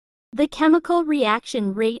The chemical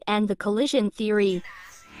reaction rate and the collision theory.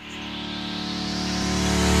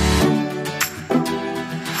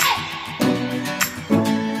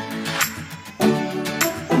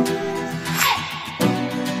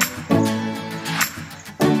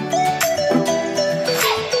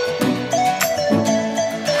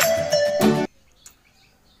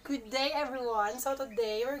 Good day everyone. So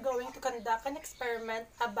today we're going to conduct an experiment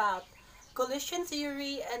about collision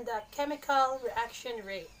theory and the chemical reaction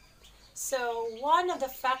rate. So one of the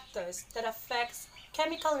factors that affects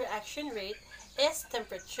chemical reaction rate is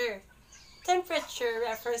temperature. Temperature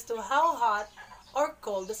refers to how hot or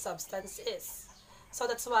cold the substance is. So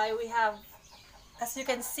that's why we have, as you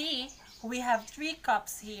can see, we have 3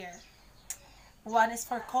 cups here. One is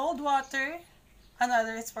for cold water,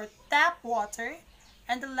 another is for tap water,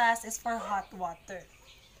 and the last is for hot water.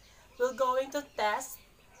 We're going to test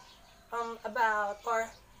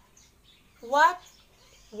what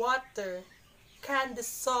water can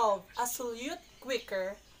dissolve a solute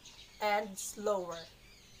quicker and slower.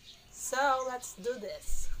 So let's do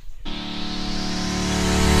this.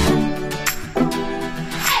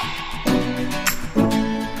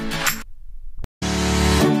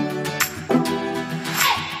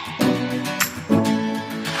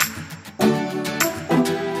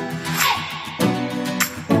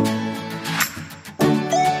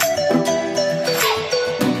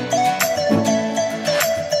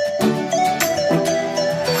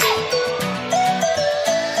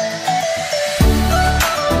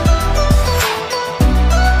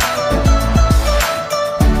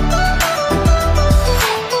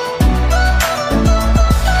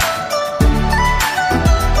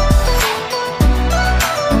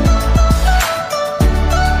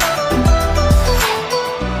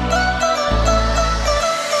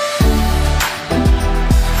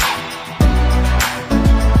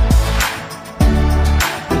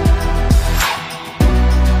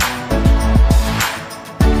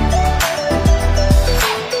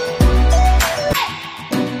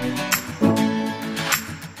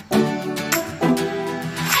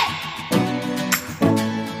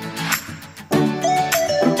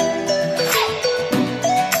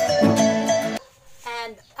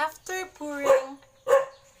 After pouring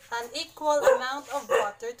an equal amount of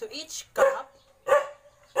water to each cup,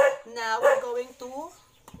 now we're going to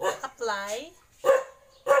apply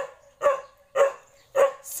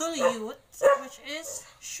solute, which is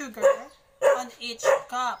sugar, on each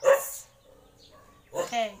cup.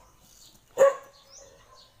 Okay.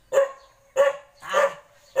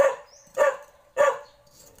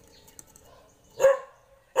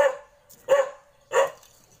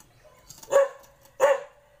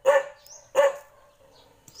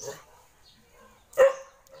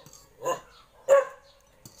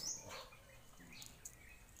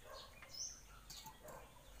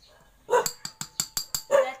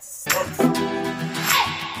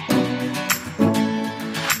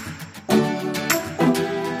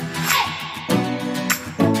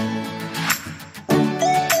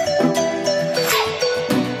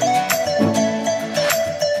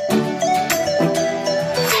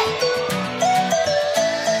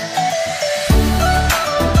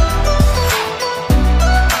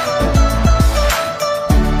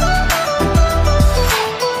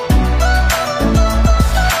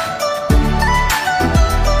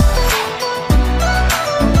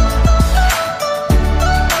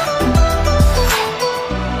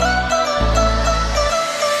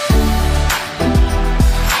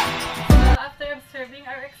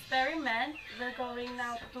 We're going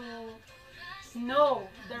now to know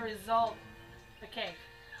the result. Okay,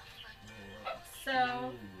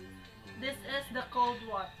 so this is the cold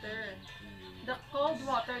water. The cold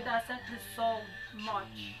water doesn't dissolve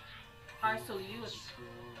much our solute.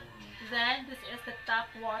 Then this is the tap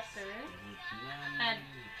water, and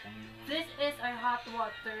this is our hot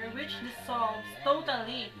water, which dissolves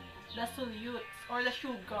totally the solutes or the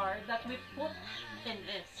sugar that we put in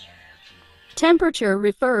it. Temperature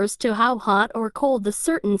refers to how hot or cold the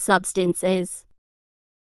certain substance is.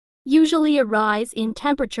 Usually a rise in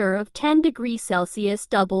temperature of 10 degrees Celsius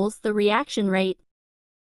doubles the reaction rate.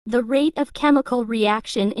 The rate of chemical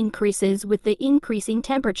reaction increases with the increasing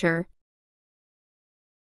temperature.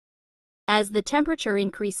 As the temperature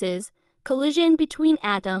increases, collision between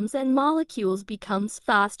atoms and molecules becomes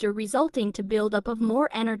faster, resulting to buildup of more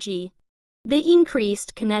energy. The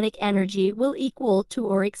increased kinetic energy will equal to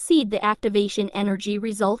or exceed the activation energy,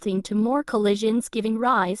 resulting to more collisions, giving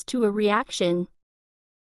rise to a reaction.